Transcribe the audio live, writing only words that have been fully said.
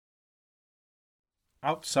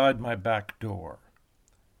Outside my back door,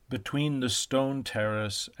 between the stone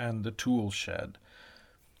terrace and the tool shed,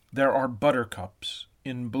 there are buttercups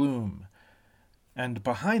in bloom, and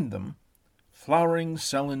behind them, flowering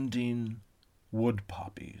celandine wood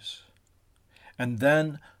poppies. And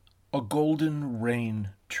then a golden rain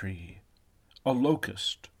tree, a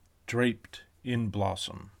locust draped in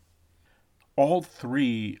blossom. All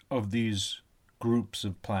three of these groups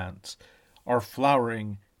of plants are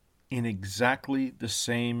flowering in exactly the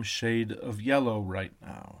same shade of yellow right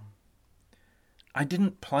now. I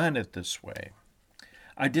didn't plan it this way.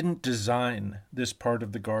 I didn't design this part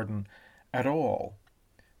of the garden at all.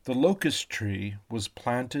 The locust tree was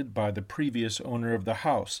planted by the previous owner of the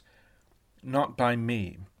house, not by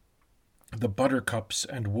me. The buttercups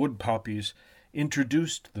and wood poppies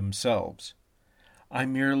introduced themselves. I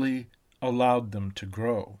merely allowed them to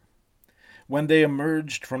grow. When they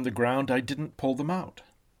emerged from the ground, I didn't pull them out.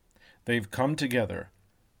 They've come together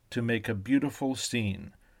to make a beautiful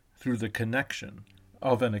scene through the connection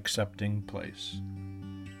of an accepting place.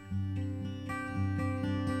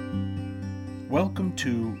 Welcome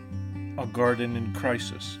to A Garden in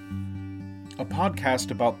Crisis, a podcast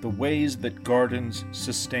about the ways that gardens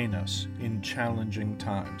sustain us in challenging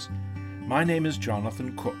times. My name is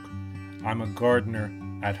Jonathan Cook. I'm a gardener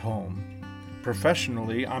at home.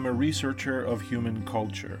 Professionally, I'm a researcher of human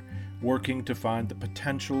culture, working to find the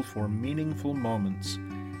potential for meaningful moments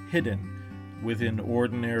hidden within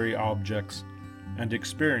ordinary objects and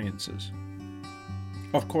experiences.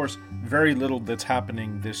 Of course, very little that's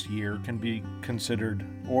happening this year can be considered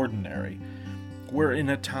ordinary. We're in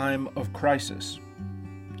a time of crisis.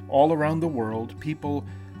 All around the world, people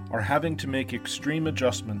are having to make extreme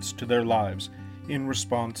adjustments to their lives in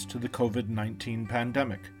response to the COVID-19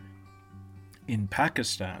 pandemic. In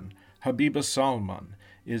Pakistan, Habiba Salman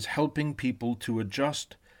is helping people to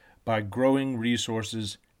adjust by growing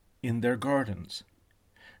resources in their gardens.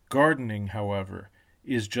 Gardening, however,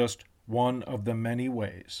 is just one of the many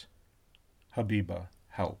ways Habiba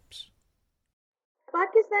helps.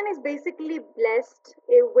 Pakistan is basically blessed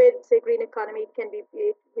with, say, green economy. It can be,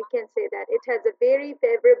 we can say that it has a very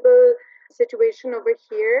favorable situation over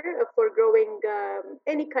here for growing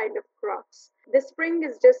any kind of crops. The spring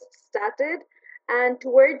is just started, and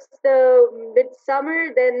towards the midsummer,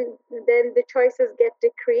 then the choices get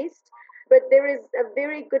decreased. But there is a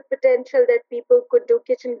very good potential that people could do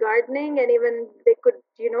kitchen gardening, and even they could,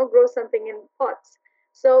 grow something in pots.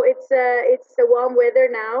 So it's a warm weather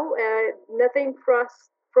now. Nothing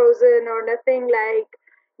frozen or nothing like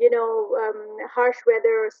harsh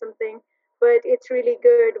weather or something. But it's really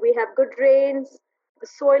good. We have good rains. The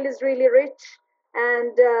soil is really rich,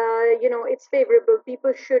 and it's favorable.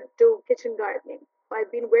 People should do kitchen gardening.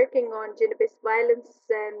 I've been working on gender-based violence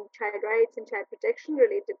and child rights and child protection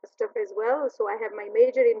related stuff as well. So I have my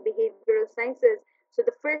major in behavioral sciences. So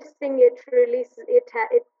the first thing it releases,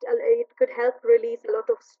 it could help release a lot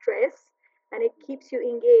of stress, and it keeps you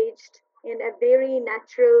engaged in a very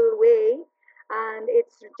natural way. And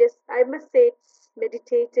it's just, I must say, it's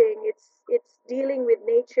meditating. It's dealing with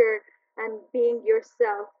nature and being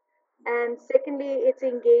yourself. And secondly, it's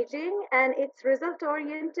engaging and it's result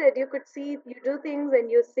oriented. You could see, you do things and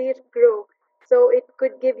you see it grow. So it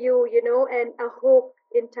could give you, a hope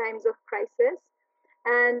in times of crisis.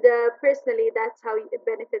 And personally, that's how it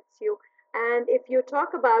benefits you. And if you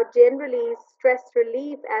talk about generally stress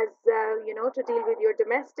relief as to deal with your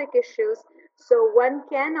domestic issues, so one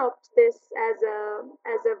can opt this as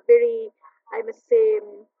a very, I must say,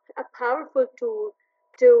 a powerful tool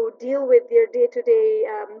to deal with their day-to-day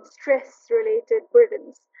stress-related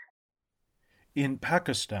burdens. In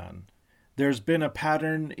Pakistan, there's been a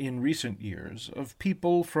pattern in recent years of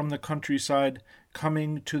people from the countryside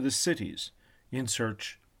coming to the cities in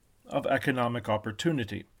search of economic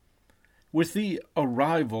opportunity. With the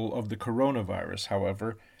arrival of the coronavirus,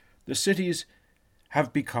 however, the cities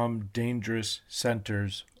have become dangerous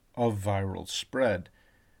centers of viral spread.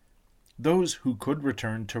 Those who could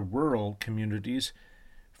return to rural communities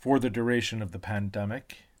for the duration of the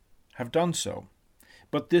pandemic have done so.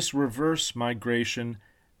 But this reverse migration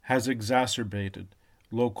has exacerbated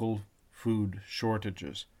local food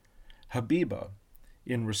shortages. Habiba,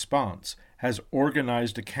 in response, has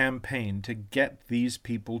organized a campaign to get these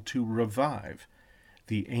people to revive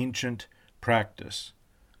the ancient practice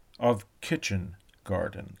of kitchen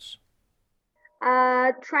gardens.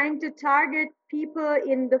 Trying to target people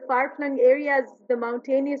in the far-flung areas, the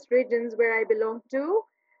mountainous regions where I belong to.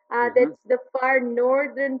 That's the far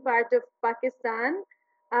northern part of Pakistan.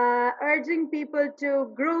 Urging people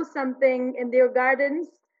to grow something in their gardens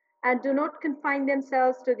and do not confine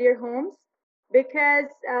themselves to their homes. because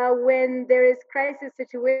when there is crisis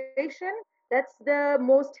situation, that's the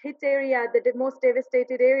most hit area, the most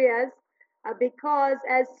devastated areas, because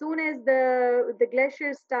as soon as the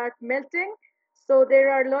glaciers start melting, so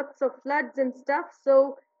there are lots of floods and stuff.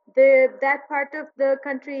 So that part of the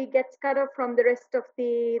country gets cut off from the rest of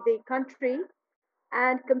the country,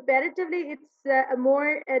 and comparatively it's a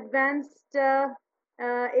more advanced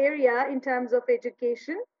area in terms of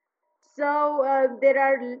education. So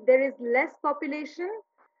there is less population,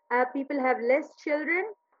 people have less children,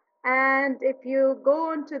 and if you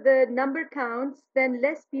go on to the number counts, then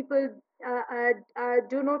less people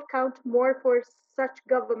do not count more for such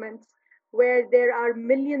governments where there are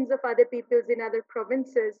millions of other peoples in other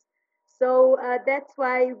provinces. So that's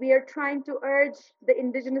why we are trying to urge the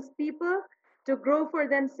indigenous people to grow for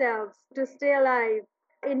themselves, to stay alive.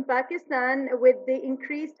 In Pakistan, with the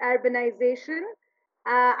increased urbanization,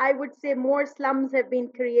 I would say more slums have been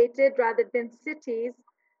created rather than cities,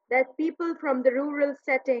 that people from the rural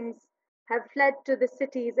settings have fled to the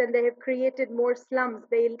cities and they have created more slums.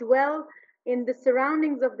 They dwell in the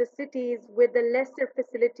surroundings of the cities with the lesser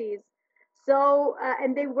facilities. So,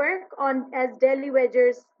 and they work on as daily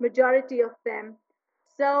wagers, majority of them.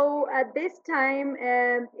 So at this time,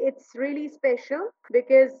 it's really special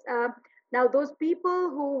because now those people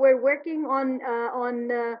who were working on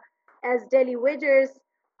as daily wagers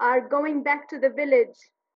are going back to the village,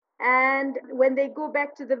 and when they go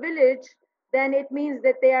back to the village, then it means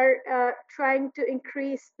that they are trying to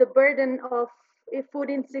increase the burden of food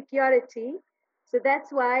insecurity. So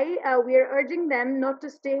that's why we are urging them not to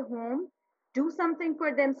stay home, do something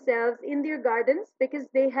for themselves in their gardens because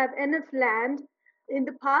they have enough land. In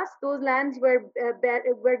the past, those lands were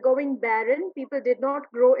going barren. People did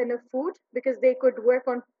not grow enough food because they could work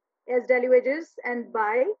on as daily wages and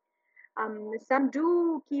buy. Some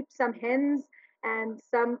do keep some hens and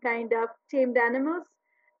some kind of tamed animals,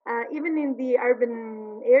 even in the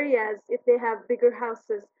urban areas if they have bigger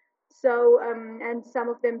houses. So, and some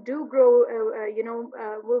of them do grow.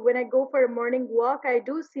 When I go for a morning walk, I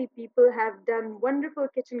do see people have done wonderful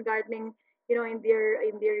kitchen gardening, in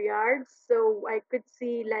their yards. So I could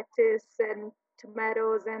see lettuce and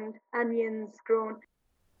tomatoes and onions grown.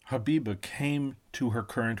 Habiba came to her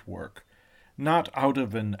current work not out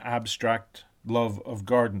of an abstract love of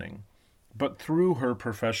gardening, but through her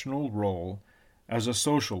professional role as a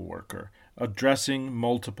social worker addressing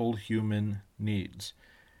multiple human needs.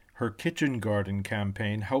 Her kitchen garden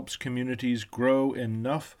campaign helps communities grow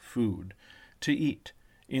enough food to eat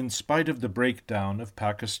in spite of the breakdown of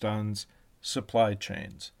Pakistan's supply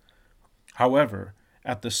chains. However,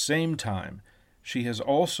 at the same time, she has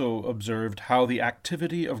also observed how the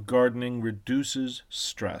activity of gardening reduces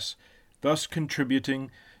stress, thus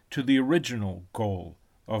contributing to the original goal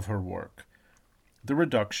of her work, the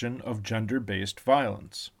reduction of gender-based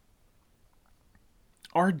violence.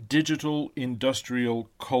 Our digital industrial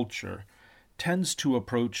culture tends to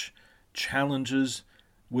approach challenges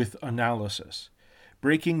with analysis,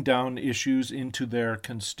 breaking down issues into their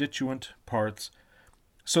constituent parts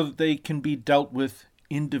so that they can be dealt with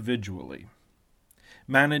individually.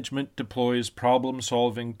 Management deploys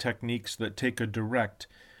problem-solving techniques that take a direct,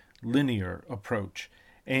 linear approach,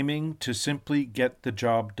 aiming to simply get the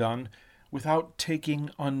job done without taking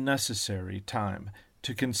unnecessary time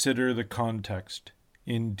to consider the context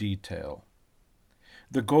in detail.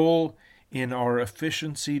 The goal in our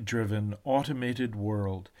efficiency-driven, automated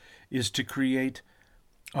world is to create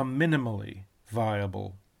a minimally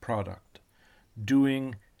viable product,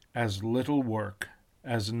 doing as little work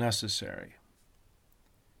as necessary.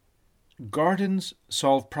 Gardens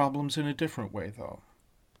solve problems in a different way, though.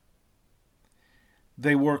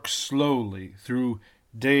 They work slowly through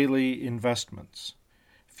daily investments,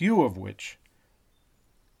 few of which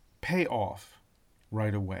pay off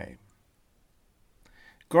right away.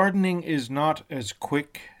 Gardening is not as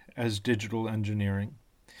quick as digital engineering,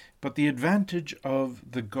 but the advantage of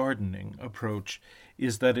the gardening approach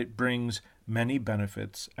is that it brings many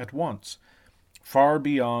benefits at once, far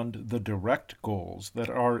beyond the direct goals that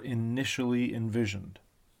are initially envisioned.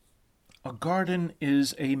 A garden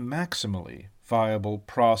is a maximally viable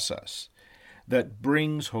process that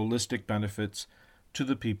brings holistic benefits to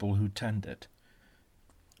the people who tend it.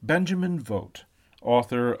 Benjamin Vogt,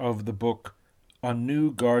 author of the book A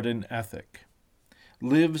New Garden Ethic,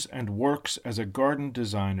 lives and works as a garden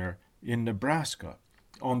designer in Nebraska,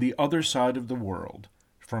 on the other side of the world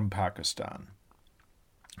from Pakistan.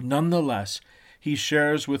 Nonetheless, he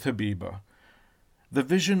shares with Habiba the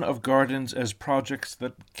vision of gardens as projects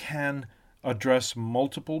that can address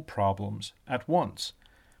multiple problems at once.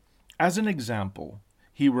 As an example,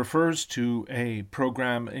 He refers to a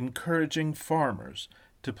program encouraging farmers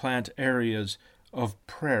to plant areas of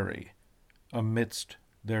prairie amidst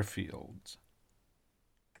their fields.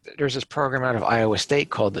 There's this program out of Iowa State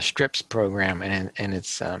called the STRIPS program, and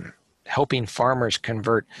it's helping farmers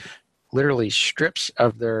convert literally strips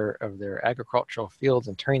of their agricultural fields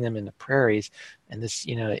and turning them into prairies. And this,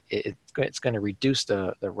 it's going to reduce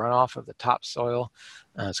the runoff of the topsoil.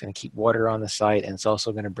 It's going to keep water on the site, and it's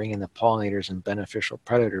also going to bring in the pollinators and beneficial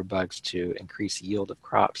predator bugs to increase the yield of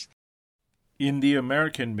crops. In the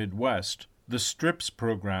American Midwest, the STRIPS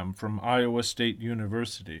program from Iowa State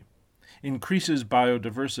University increases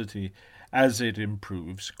biodiversity as it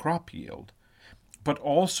improves crop yield, but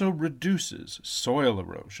also reduces soil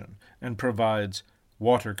erosion and provides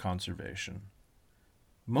water conservation.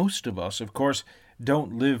 Most of us, of course,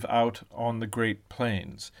 don't live out on the Great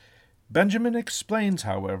Plains. Benjamin explains,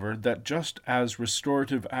 however, that just as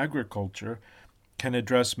restorative agriculture can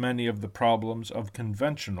address many of the problems of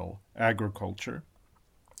conventional agriculture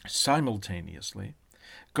simultaneously,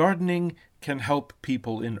 gardening can help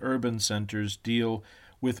people in urban centers deal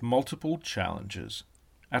with multiple challenges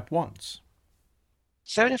at once.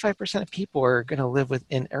 75% of people are going to live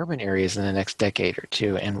within urban areas in the next decade or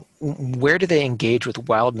two. And where do they engage with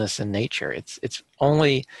wildness and nature? It's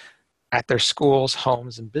only at their schools,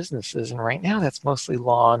 homes, and businesses. And right now that's mostly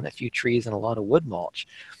lawn, a few trees, and a lot of wood mulch.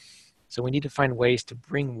 So we need to find ways to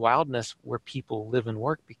bring wildness where people live and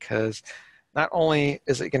work, because not only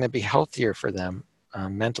is it going to be healthier for them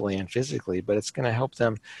mentally and physically, but it's going to help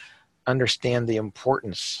them understand the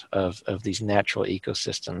importance of these natural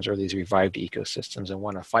ecosystems or these revived ecosystems and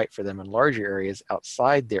want to fight for them in larger areas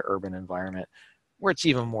outside their urban environment where it's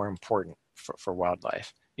even more important for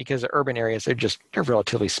wildlife. Because the urban areas, they're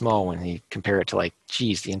relatively small when you compare it to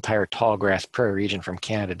the entire tall grass prairie region from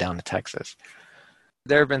Canada down to Texas.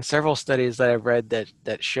 There have been several studies that I've read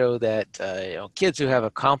that show that kids who have a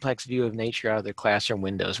complex view of nature out of their classroom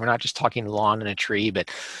windows, we're not just talking lawn and a tree, but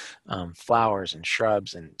flowers and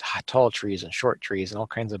shrubs and tall trees and short trees and all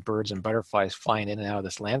kinds of birds and butterflies flying in and out of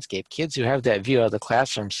this landscape. Kids who have that view out of the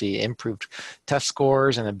classroom see improved test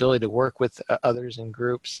scores and ability to work with others in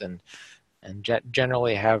groups and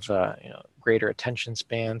generally have greater attention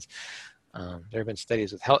spans. There have been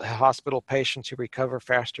studies with hospital patients who recover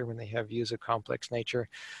faster when they have views of complex nature.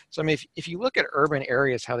 So, I mean, if you look at urban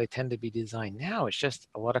areas, how they tend to be designed now, it's just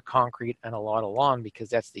a lot of concrete and a lot of lawn because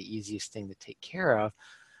that's the easiest thing to take care of.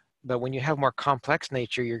 But when you have more complex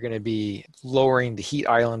nature, you're going to be lowering the heat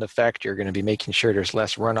island effect. You're going to be making sure there's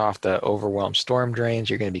less runoff the overwhelmed storm drains.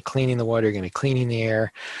 You're going to be cleaning the water. You're going to be cleaning the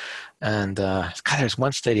air. And there's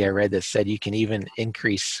one study I read that said you can even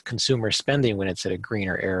increase consumer spending when it's at a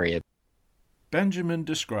greener area. Benjamin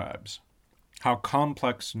describes how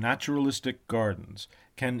complex naturalistic gardens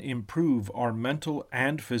can improve our mental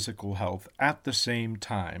and physical health at the same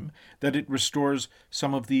time that it restores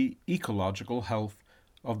some of the ecological health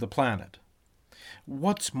of the planet.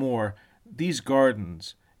 What's more, these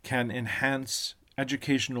gardens can enhance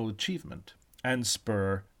educational achievement and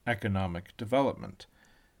spur economic development.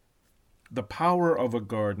 The power of a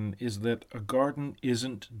garden is that a garden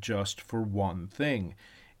isn't just for one thing.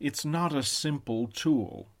 It's not a simple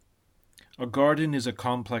tool. A garden is a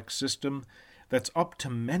complex system that's up to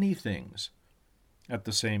many things at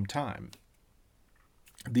the same time.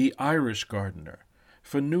 The Irish gardener,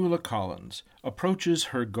 Fionnuala Collins, approaches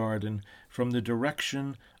her garden from the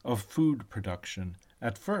direction of food production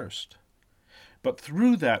at first, but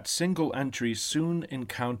through that single entry soon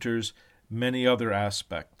encounters many other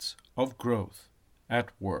aspects of growth at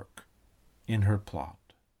work in her plot.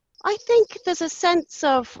 I think there's a sense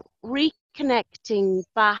of reconnecting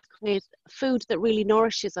back with food that really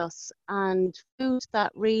nourishes us and food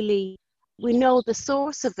that really, we know the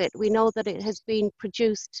source of it. We know that it has been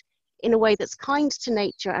produced in a way that's kind to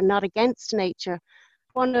nature and not against nature.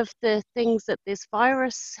 One of the things that this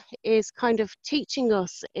virus is kind of teaching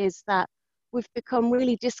us is that we've become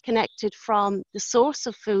really disconnected from the source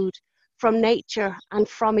of food, from nature and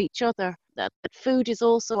from each other, that food is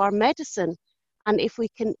also our medicine. And if we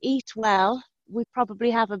can eat well, we probably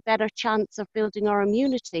have a better chance of building our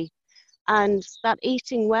immunity. And that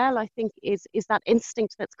eating well, I think, is that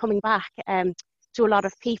instinct that's coming back to a lot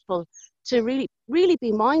of people to really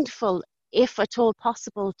be mindful, if at all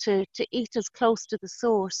possible, to eat as close to the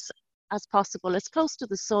source as possible, as close to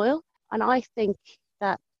the soil. And I think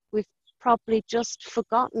that we've probably just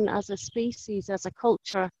forgotten as a species, as a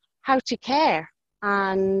culture, how to care.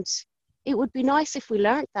 And it would be nice if we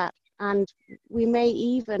learned that. And we may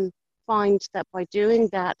even find that by doing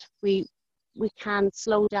that, we can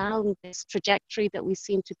slow down this trajectory that we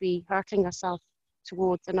seem to be hurtling ourselves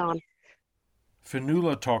towards and on.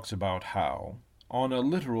 Fionnuala talks about how, on a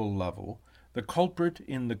literal level, the culprit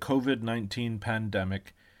in the COVID-19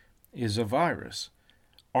 pandemic is a virus.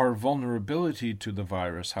 Our vulnerability to the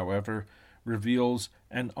virus, however, reveals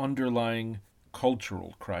an underlying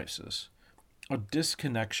cultural crisis, a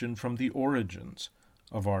disconnection from the origins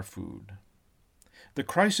of our food. The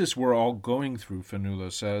crisis we're all going through,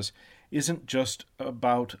 Fionnuala says, isn't just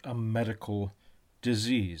about a medical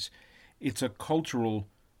disease. It's a cultural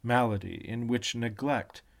malady in which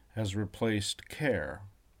neglect has replaced care.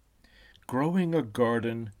 Growing a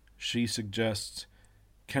garden, she suggests,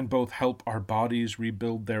 can both help our bodies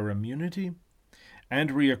rebuild their immunity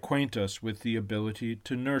and reacquaint us with the ability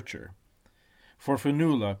to nurture. For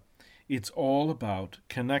Fionnuala, it's all about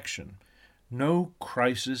connection. No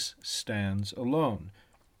crisis stands alone.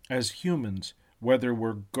 As humans, whether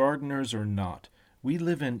we're gardeners or not, we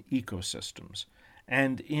live in ecosystems,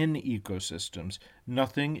 and in ecosystems,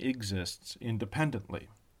 nothing exists independently.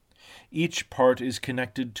 Each part is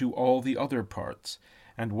connected to all the other parts,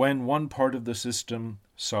 and when one part of the system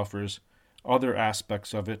suffers, other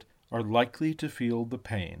aspects of it are likely to feel the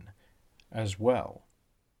pain as well.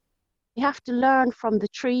 We have to learn from the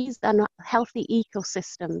trees and healthy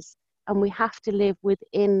ecosystems, and we have to live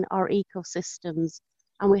within our ecosystems,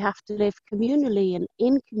 and we have to live communally and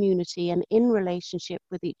in community and in relationship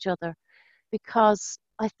with each other, because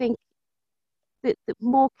I think that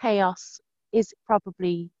more chaos is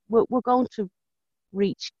probably, we're going to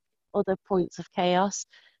reach other points of chaos.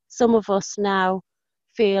 Some of us now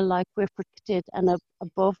feel like we're protected and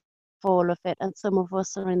above all of it, and some of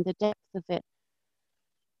us are in the depth of it.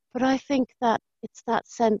 But I think that it's that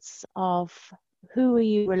sense of who are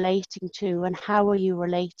you relating to and how are you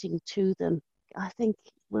relating to them. I think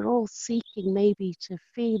we're all seeking maybe to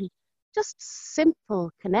feel just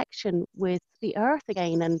simple connection with the earth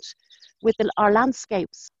again and with our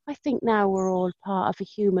landscapes. I think now we're all part of a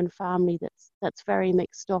human family that's very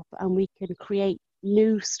mixed up, and we can create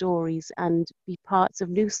new stories and be parts of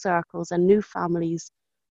new circles and new families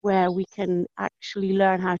where we can actually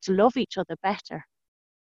learn how to love each other better.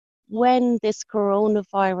 When this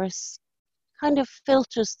coronavirus kind of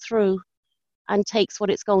filters through and takes what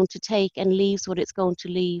it's going to take and leaves what it's going to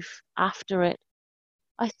leave after it,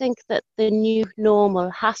 I think that the new normal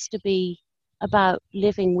has to be about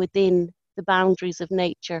living within the boundaries of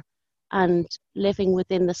nature and living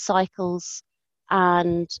within the cycles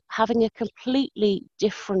and having a completely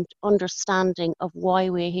different understanding of why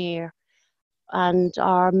we're here. And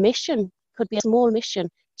our mission could be a small mission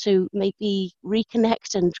to maybe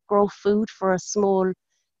reconnect and grow food for a small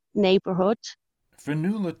neighborhood.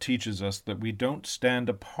 Fionnuala teaches us that we don't stand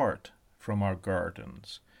apart from our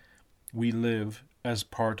gardens. We live as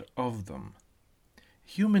part of them.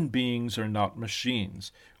 Human beings are not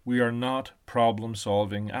machines. We are not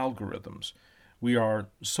problem-solving algorithms. We are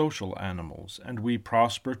social animals, and we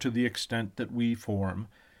prosper to the extent that we form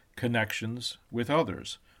connections with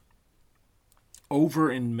others.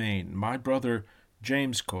 Over in Maine, my brother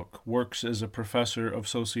James Cook works as a professor of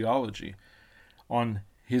sociology. On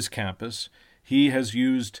his campus, he has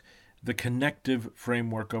used the connective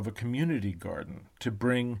framework of a community garden to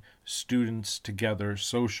bring students together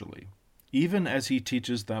socially, even as he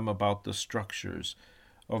teaches them about the structures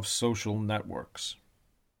of social networks.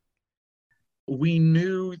 We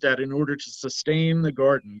knew that in order to sustain the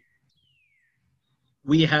garden,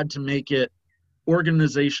 we had to make it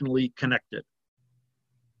organizationally connected.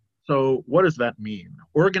 So what does that mean?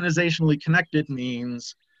 Organizationally connected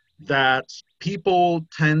means that people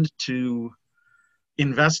tend to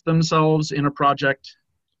invest themselves in a project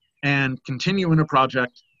and continue in a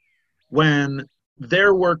project when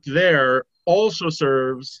their work there also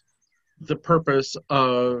serves the purpose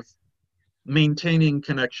of maintaining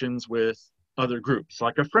connections with other groups,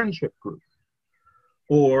 like a friendship group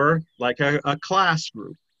or like a class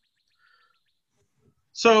group.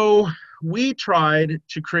 So we tried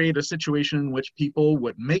to create a situation in which people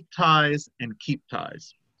would make ties and keep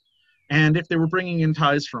ties. And if they were bringing in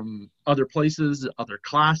ties from other places, other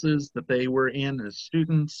classes that they were in as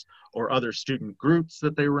students, or other student groups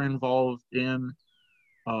that they were involved in,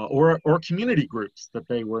 or community groups that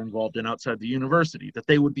they were involved in outside the university, that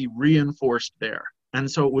they would be reinforced there.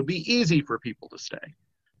 And so it would be easy for people to stay.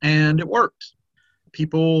 And it worked.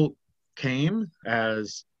 People came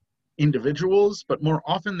as individuals, but more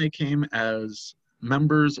often they came as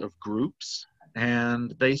members of groups,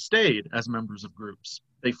 and they stayed as members of groups.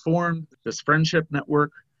 They formed this friendship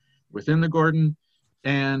network within the garden,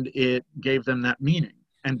 and it gave them that meaning.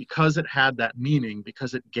 And because it had that meaning,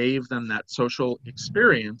 because it gave them that social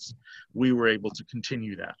experience, we were able to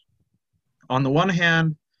continue that. On the one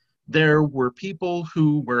hand, There were people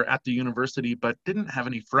who were at the university but didn't have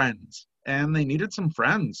any friends, and they needed some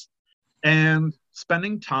friends. And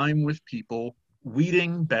spending time with people,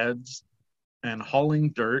 weeding beds and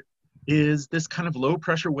hauling dirt is this kind of low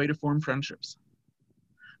pressure way to form friendships.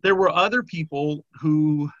 There were other people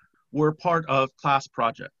who were part of class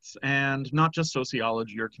projects, and not just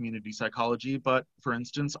sociology or community psychology, but for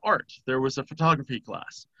instance, art. There was a photography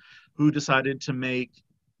class who decided to make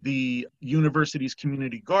the university's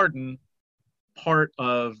community garden part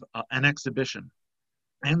of an exhibition.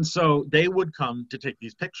 And so they would come to take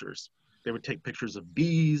these pictures. They would take pictures of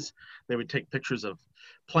bees. They would take pictures of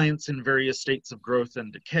plants in various states of growth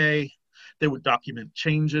and decay. They would document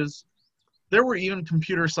changes. There were even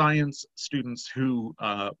computer science students who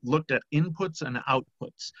looked at inputs and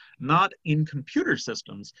outputs, not in computer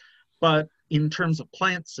systems, but in terms of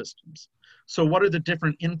plant systems. So what are the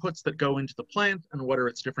different inputs that go into the plant and what are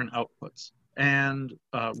its different outputs? And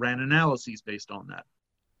ran analyses based on that.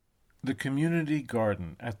 The community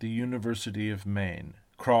garden at the University of Maine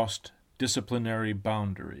crossed disciplinary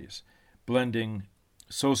boundaries, blending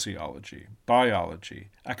sociology, biology,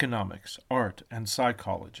 economics, art, and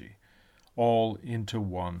psychology, all into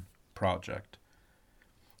one project.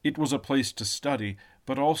 It was a place to study,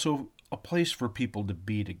 but also a place for people to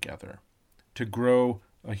be together, to grow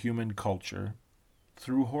a human culture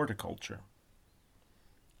through horticulture.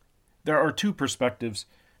 There are two perspectives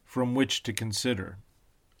from which to consider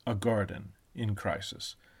a garden in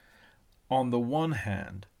crisis. On the one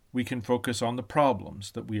hand, we can focus on the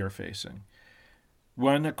problems that we are facing.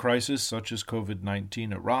 When a crisis such as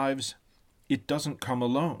COVID-19 arrives, it doesn't come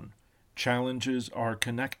alone. Challenges are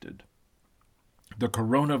connected. The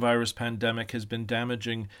coronavirus pandemic has been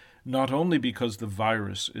damaging not only because the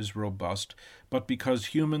virus is robust, but because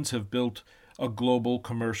humans have built a global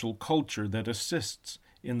commercial culture that assists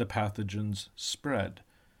in the pathogen's spread.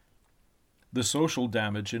 The social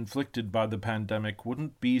damage inflicted by the pandemic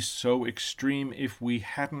wouldn't be so extreme if we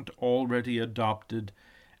hadn't already adopted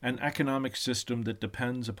an economic system that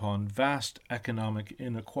depends upon vast economic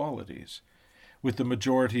inequalities, with the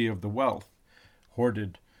majority of the wealth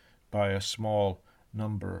hoarded by a small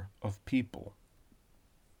number of people.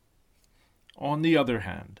 On the other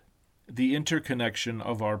hand, the interconnection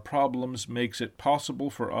of our problems makes it possible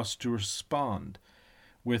for us to respond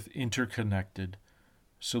with interconnected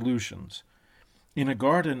solutions. In a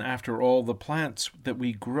garden, after all, the plants that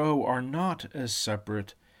we grow are not as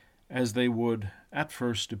separate as they would at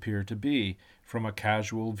first appear to be from a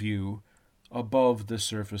casual view above the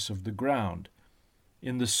surface of the ground.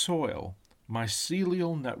 In the soil,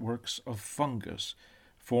 mycelial networks of fungus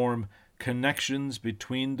form connections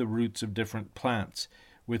between the roots of different plants,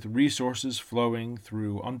 with resources flowing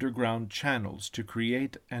through underground channels to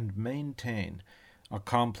create and maintain a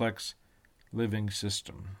complex living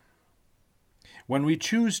system. When we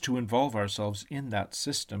choose to involve ourselves in that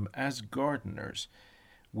system as gardeners,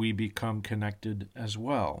 we become connected as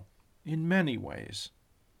well, in many ways.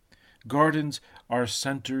 Gardens are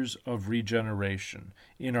centers of regeneration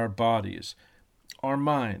in our bodies, our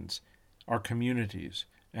minds, our communities,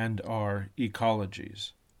 and our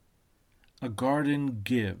ecologies. A garden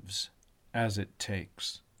gives as it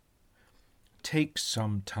takes. Take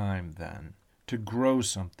some time, then, to grow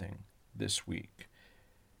something this week,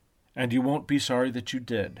 and you won't be sorry that you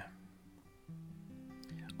did.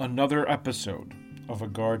 Another episode of A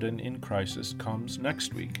Garden in Crisis comes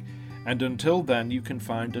next week, and until then you can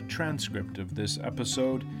find a transcript of this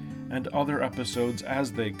episode and other episodes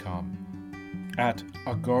as they come at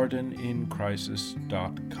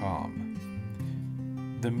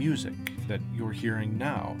agardenincrisis.com. The music that you're hearing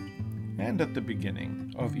now, and at the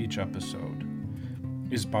beginning of each episode,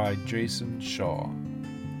 is by Jason Shaw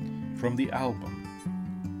from the album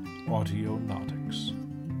Audionautics.